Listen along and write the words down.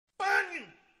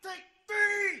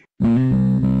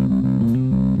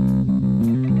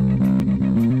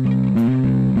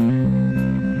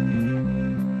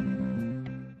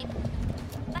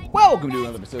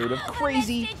episode of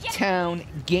Crazy Town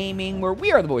Gaming, where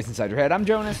we are the voice inside your head. I'm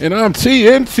Jonas. And I'm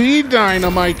TNT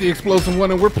Dinomight, the explosive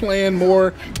one, and we're playing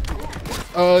more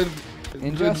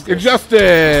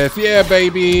Injustice. Yeah,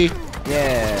 baby.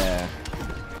 Yeah.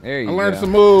 There you go. I learned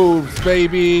some moves,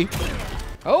 baby.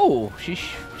 Oh, she's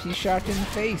shot in the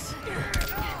face.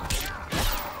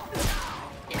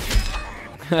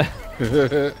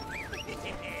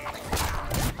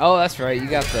 Oh, that's right. You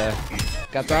got the...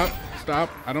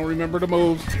 Stop. I don't remember the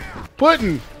moves.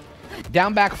 Puddin.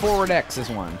 Down, back, forward, X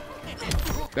is one.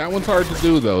 That one's hard to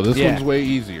do, though. This one's way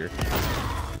easier.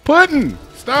 Puddin.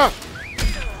 Stop.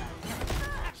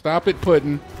 Stop it,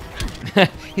 Puddin.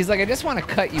 He's like, I just want to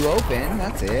cut you open.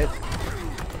 That's it.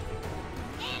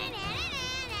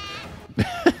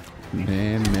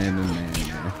 Man.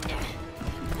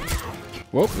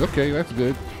 Whoa, okay, that's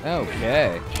good.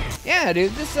 Okay. Yeah,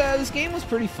 dude, this game was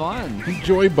pretty fun. He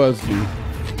joy buzzed me.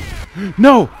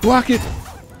 No, block it.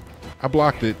 I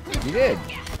blocked it. You did.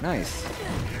 Nice.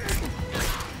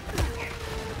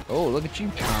 Oh, look at you,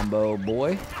 combo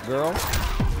boy, girl.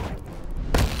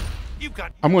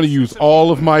 I'm going to use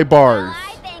all of my bars.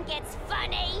 I think it's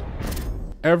funny.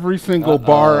 Every single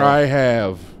bar I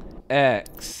have.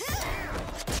 X.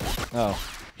 Oh.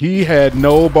 He had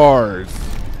no bars.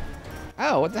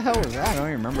 Oh, what the hell was that? I don't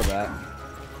even remember that.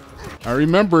 I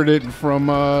remembered it from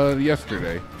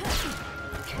yesterday.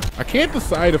 I can't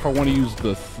decide if I want to use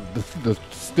the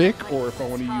stick or if I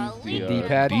want to use the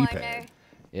D-pad. D-pad.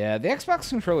 Yeah, the Xbox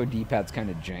controller D-pad's kind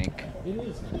of jank. It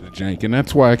is jank, and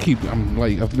that's why I've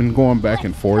been going back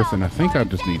and forth, and I think I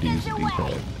just need to use the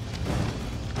D-pad.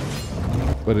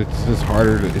 But it's just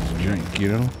harder to, it's jank, you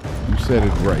know? You said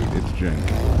it right, it's jank.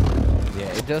 Yeah,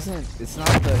 it doesn't, it's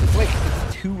like,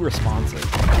 it's too responsive.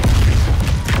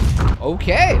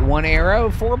 Okay, 1 arrow,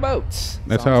 4 boats.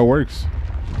 That's how it works.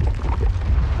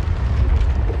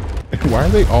 Why are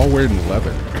they all wearing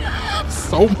leather?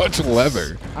 So much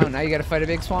leather. Oh, now you gotta fight a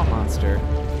big swamp monster.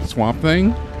 Swamp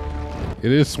Thing?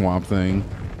 It is Swamp Thing.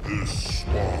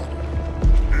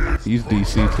 He's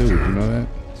DC too, did you know that?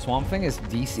 Swamp Thing is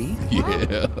DC?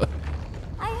 Yeah.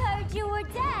 I heard you were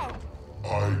dead.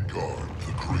 I guard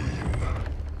the green,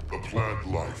 the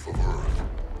plant life of Earth.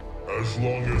 As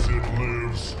long as it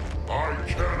lives, I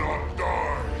cannot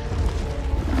die.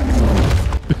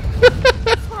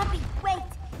 Swampy, wait.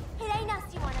 It ain't us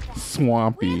you want to bet.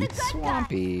 Swampy.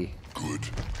 Swampy. Good,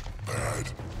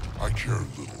 bad, I care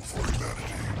little for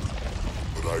humanity.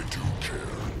 But I do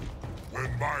care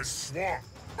when my swamp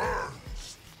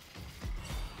burns.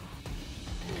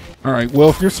 All right, well,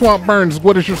 if your swamp burns,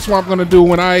 what is your swamp going to do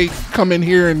when I come in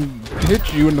here and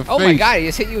hit you in the face? Oh my god, he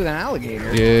just hit you with an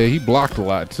alligator. Yeah, he blocked a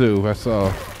lot too, I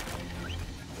saw.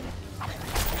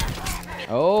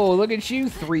 Oh, look at you,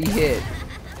 3 hit.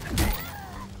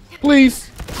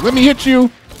 Please, let me hit you.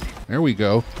 There we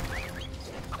go.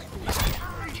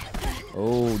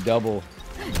 Oh, double.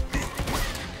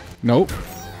 Nope.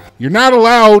 You're not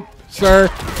allowed, sir.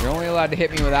 You're only allowed to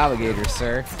hit me with alligators,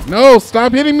 sir. No,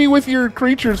 stop hitting me with your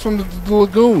creatures from the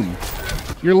lagoon.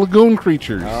 Your lagoon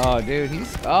creatures. Oh, dude,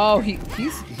 he's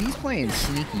playing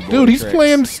sneaky boy Dude, he's tricks.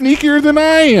 playing sneakier than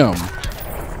I am.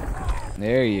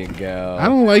 There you go. I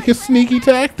don't like his sneaky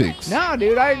tactics. No,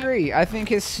 dude, I agree. I think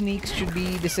his sneaks should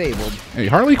be disabled. Hey,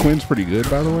 Harley Quinn's pretty good,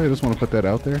 by the way. I just want to put that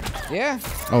out there. Yeah.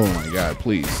 Oh my god,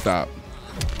 please stop.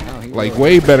 No, he Like, will.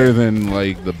 way better than,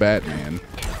 like, the Batman,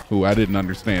 who I didn't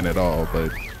understand at all,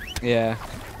 but... Yeah.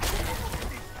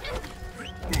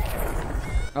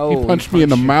 Oh, He punched me in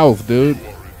the mouth, dude.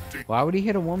 Why would he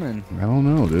hit a woman? I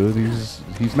don't know, dude.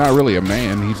 He's not really a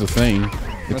man. He's a thing.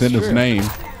 It's That's in his true. name.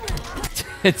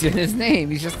 It's in his name.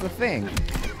 He's just a thing.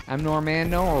 I'm nor man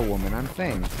nor woman. I'm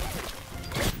thing.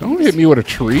 Don't hit me with a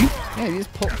tree. Yeah, he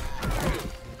just pull.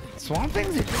 Swamp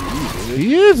Thing's a dude.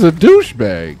 He is a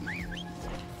douchebag.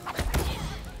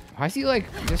 Why is he like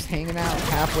just hanging out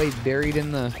halfway buried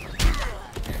in the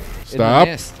Stop.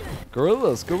 mist?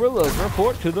 Gorillas,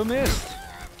 report to the mist.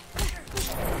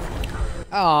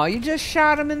 Oh, you just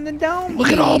shot him in the dome.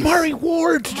 Look at all my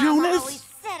rewards, Mama always Jonas.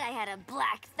 said I had a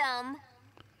black thumb.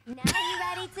 Now you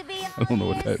ready to be I don't know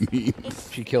what that means.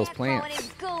 She kills plants.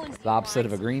 The opposite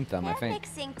of a green thumb, I think. They're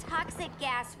mixing toxic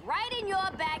gas right in your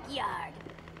backyard.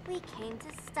 We came to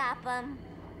stop them.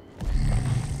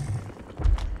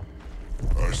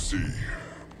 I see.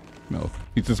 No,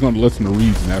 he's just going to listen to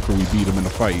reason after we beat him in a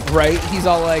fight. Right? He's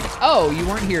all like, "Oh, you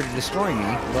weren't here to destroy me."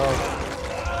 Well,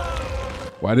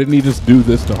 Why didn't he just do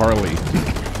this to Harley?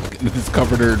 Just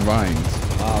covered her in vines.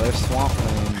 oh, there's Swamp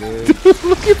Thing, dude.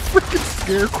 Look at freaking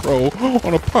Scarecrow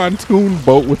on a pontoon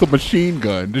boat with a machine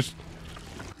gun. Just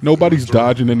nobody's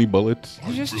dodging any bullets.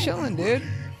 He's just chilling, dude.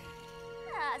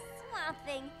 Ah, Swamp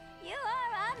Thing,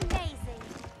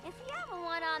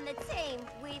 on the team,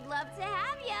 we'd love to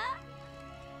have ya.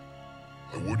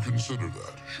 I would consider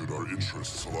that should our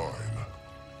interests align.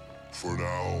 For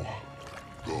now,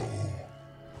 go.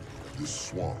 This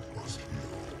swamp must heal.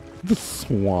 The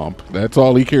swamp. That's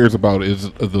all he cares about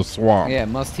is the swamp. Yeah,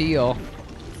 must heal.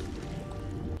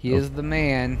 He is the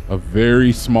man. A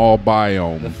very small The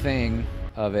biome. thing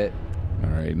of it. All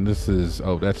right, and this is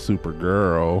that's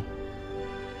Supergirl.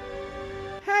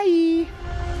 Hi.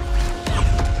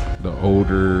 The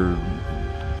older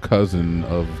cousin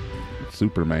of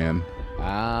Superman.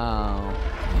 Oh.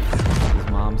 His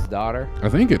mom's daughter. I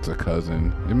think it's a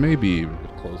cousin. It may be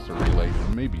closer related.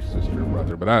 Maybe sister or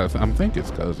brother, but I think it's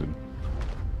cousin.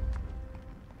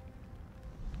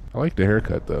 I like the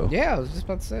haircut though. Yeah, I was just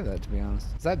about to say that, to be honest.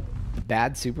 Is that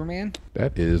bad Superman?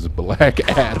 That is Black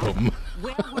Adam.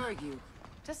 Where were you?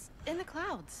 Just in the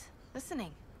clouds,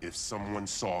 listening. If someone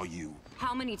saw you,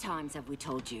 How many times have we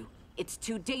told you? It's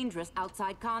too dangerous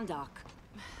outside Kondak.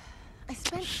 I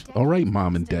spent All right, decades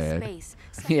Mom and in Dad. Space,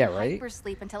 Yeah, stuck in right?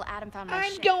 hypersleep until Adam found my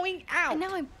I'm ship. going out. And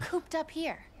now I'm cooped up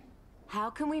here. How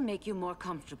can we make you more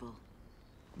comfortable?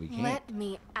 We can't. Let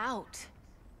me out.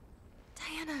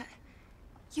 Diana,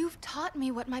 you've taught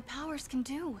me what my powers can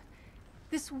do.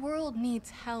 This world needs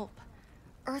help.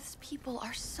 Earth's people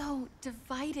are so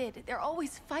divided. They're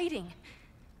always fighting.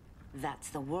 That's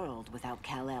the world without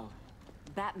Kal-El.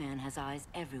 Batman has eyes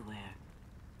everywhere.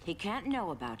 He can't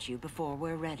know about you before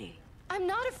we're ready. I'm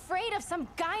not afraid of some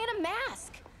guy in a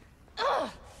mask. Ugh!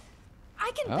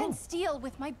 I can bend steel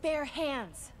with my bare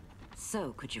hands.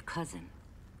 So could your cousin.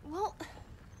 Well,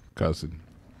 Cousin.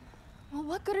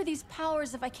 what good are these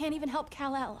powers if I can't even help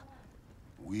Kal-El?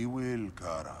 we will,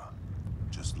 Kara.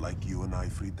 Just like you and I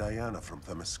freed Diana from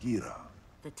Themyscira.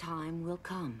 The time will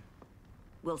come.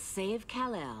 We'll save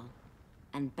Kal-El,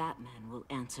 and Batman will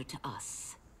answer to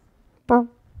us.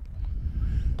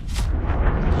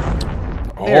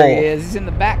 There he is. He's in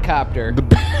the Batcopter.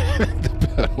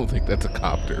 I don't think that's a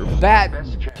copter. Bat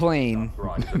plane.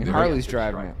 And Harley's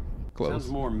driving it. Close. Sounds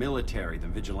more military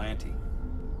than vigilante.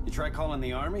 You try calling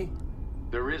the army?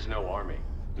 There is no army.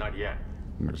 Not yet.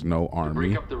 There's no To army.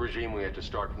 break up the regime, we had to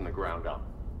start from the ground up.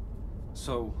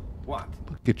 So, what?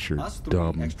 Look at your Us three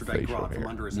dumb extradite facial Grodd from hair.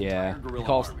 under his Yeah. entire guerrilla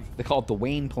army. They call it the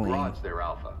Wayne plane. Grodd's their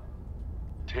alpha.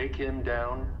 Take him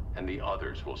down, and the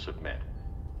others will submit.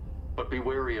 But be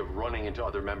wary of running into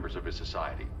other members of his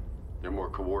society. They're more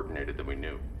coordinated than we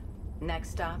knew.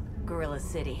 Next stop, Gorilla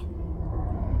City.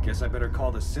 Guess I better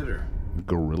call the sitter.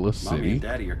 Gorilla Mommy City? and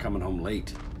Daddy are coming home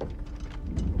late.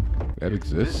 That This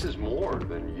exists. is more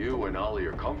than you and Ollie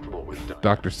are comfortable with. Diana.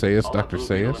 Dr. Sayus, I'll Dr. have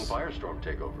Blue Beetle and Sayus. Firestorm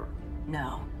take over.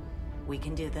 No, we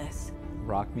can do this.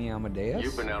 Rock Me Amadeus?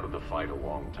 You've been out of the fight a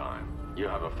long time. You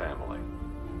have a family.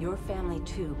 Your family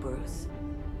too, Bruce.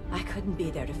 I couldn't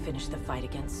be there to finish the fight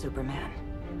against Superman.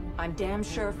 I'm damn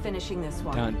sure finishing this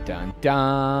one. Dun dun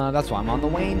dun. That's why I'm on the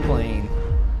Wayne plane.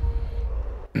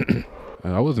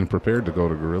 I wasn't prepared to go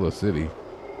to Gorilla City.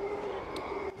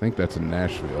 I think that's in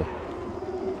Nashville.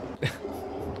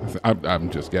 I'm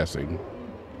just guessing.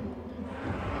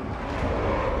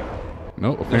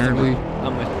 No, apparently.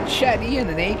 A machete and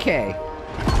an AK.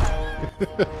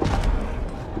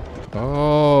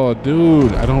 Oh,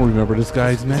 dude, I don't remember this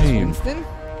guy's name. Winston?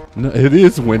 No, it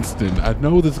is Winston. I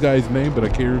know this guy's name, but I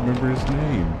can't remember his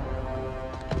name.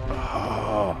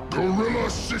 Gorilla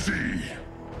City!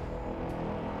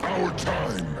 Our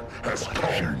time has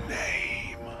come. Your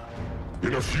name.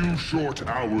 In a few short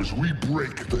hours, we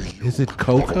break the yoke Is it of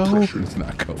Coco? oppression. It's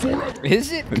not Coco. Forever.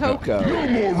 Is it Coco? No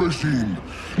more regime.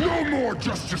 No more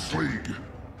Justice League.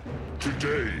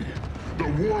 Today, the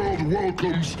world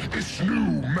welcomes its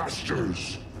new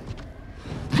masters.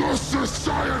 The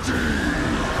Society!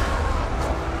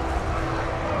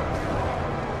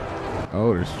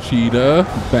 Oh, there's Cheetah,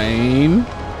 Bane.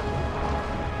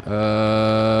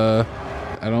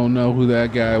 I don't know who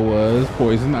that guy was.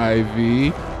 Poison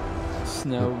Ivy.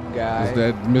 Snow guy. Is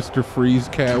that Mr. Freeze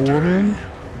Catwoman?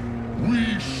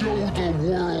 We show the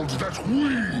world that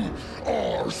we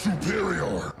are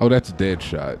superior. Oh, that's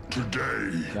Deadshot.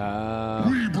 Today,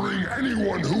 we bring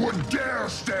anyone who would dare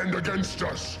stand against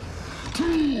us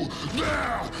to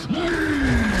their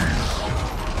knees.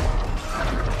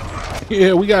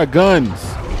 Yeah, we got guns.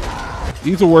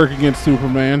 These will work against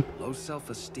Superman. Low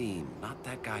self-esteem, not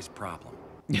that guy's problem.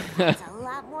 It's a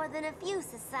lot more than a few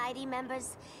society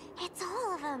members. It's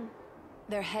all of them.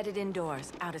 They're headed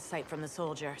indoors, out of sight from the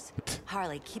soldiers.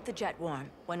 Harley, keep the jet warm.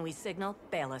 When we signal,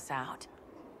 bail us out.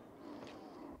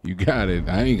 You got it.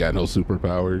 I ain't got no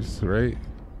superpowers, right?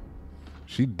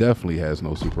 She definitely has no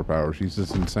superpowers. She's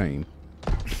just insane.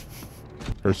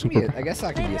 Her super. I guess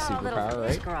that could be a superpower,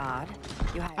 right? Grodd.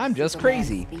 I'm just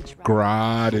crazy.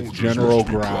 Grodd, it's General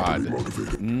Grodd.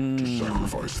 Motivated to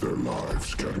sacrifice their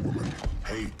lives, Catwoman.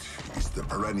 Hate is the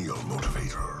perennial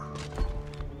motivator.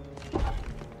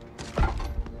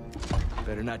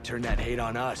 Better not turn that hate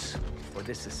on us, or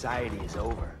this society is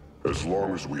over. As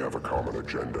long as we have a common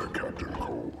agenda, Captain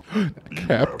Cold.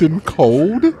 Captain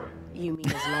Cold? You mean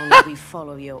as long as we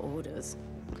follow your orders?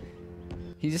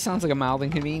 He just sounds like a mild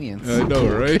inconvenience. I know,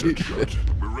 right?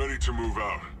 We're ready to move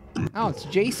out. Oh, it's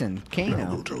Jason. Now go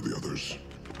Kano. tell the others.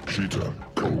 Cheetah,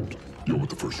 Cold, you're with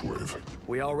the first wave.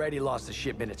 We already lost the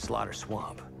shipment at Slaughter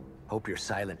Swamp. Hope your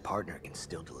silent partner can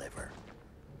still deliver.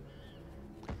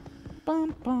 I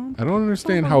don't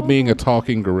understand how being a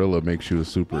talking gorilla makes you a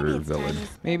super villain.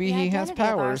 Maybe he has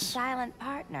powers. Silent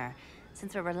partner,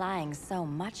 since we're relying so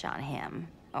much on him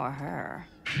or her.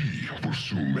 He will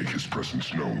soon make his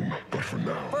presence known, but for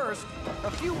now. First,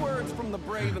 a few words from the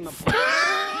brave and the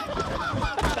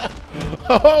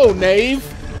Oh, knave!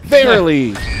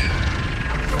 Verily!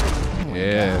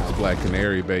 Yeah, it's Black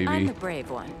Canary, I'm baby. the brave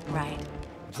one, right?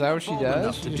 Is that what she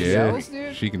does? She Yeah, yells,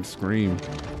 dude? she can scream.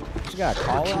 She got a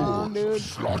collar on, dude.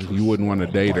 You wouldn't want to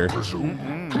date her.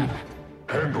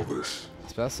 Handle this.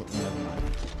 Special. Never mind.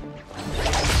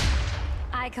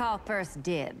 I call first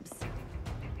dibs.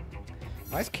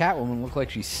 Why does Catwoman look like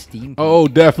she's steampunk? Oh,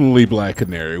 definitely Black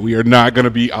Canary. We are not going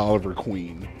to be Oliver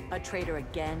Queen. A traitor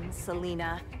again,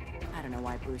 Selena? I don't know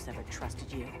why Bruce ever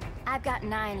trusted you. I've got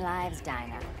 9 lives,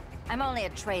 Dinah. I'm only a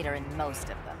traitor in most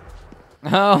of them.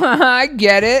 Oh, I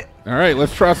get it. All right,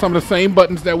 let's try some of the same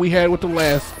buttons that we had with the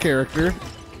last character.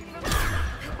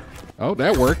 Oh,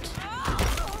 that worked.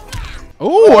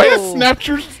 Oh, I just snapped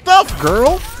your stuff,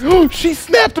 girl. Oh, she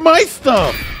snapped my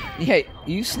stuff. Yeah,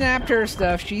 you snapped her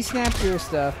stuff. She snapped your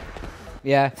stuff.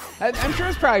 Yeah, I'm sure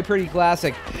it's probably pretty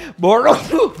classic. Mortal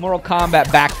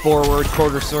Kombat back forward,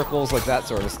 quarter circles, like that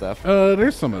sort of stuff.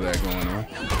 There's some of that going on.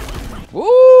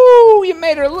 Woo! You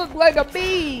made her look like a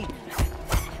bee.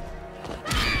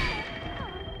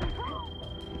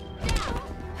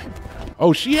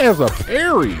 Oh, she has a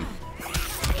parry.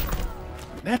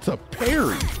 That's a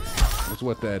parry. That's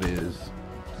what that is.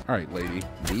 All right, lady.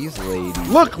 These ladies.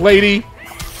 Look, lady.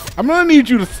 I'm gonna need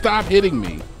you to stop hitting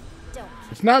me.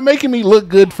 It's not making me look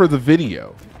good for the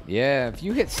video. Yeah, if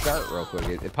you hit start real quick,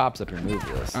 it pops up your move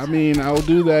list. I mean, I'll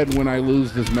do that when I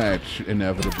lose this match,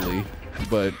 inevitably.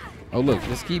 But, oh look.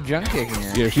 Just keep jump kicking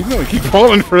her. Yeah, she's gonna keep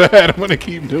falling for that. I'm gonna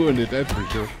keep doing it, that's for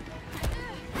sure.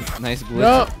 Nice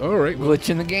glitch. No, all right. Glitch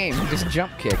in the game. Just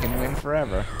jump kick and win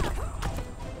forever.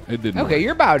 It didn't Okay, work.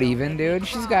 you're about even, dude.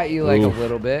 She's got you like Oof. a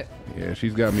little bit. Yeah,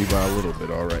 she's got me by a little bit,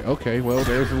 all right. Okay, well,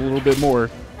 there's a little bit more.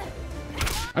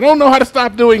 I don't know how to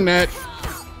stop doing that.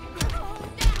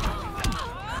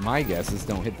 My guess is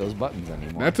don't hit those buttons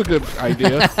anymore. That's a good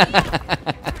idea.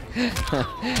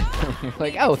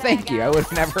 Like, oh, thank you. I would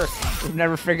have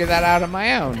never figured that out on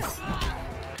my own.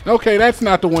 Okay, that's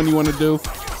not the one you want to do.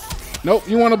 Nope,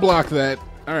 you want to block that.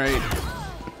 All right.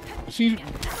 She's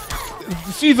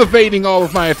evading all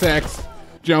of my attacks,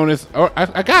 Jonas. Oh,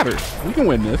 I got her. We can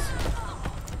win this.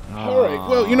 All right.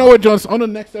 Well, you know what, Jonas? On the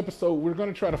next episode, we're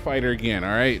going to try to fight her again,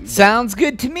 all right? Sounds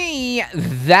good to me.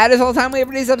 That is all the time we have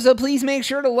for today's episode. Please make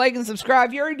sure to like and subscribe.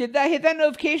 If you already did that, hit that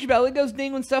notification bell. It goes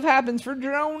ding when stuff happens for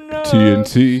Jonas.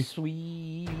 TNT.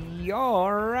 We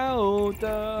are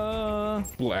out.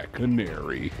 Black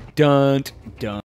Canary. Dun, dun.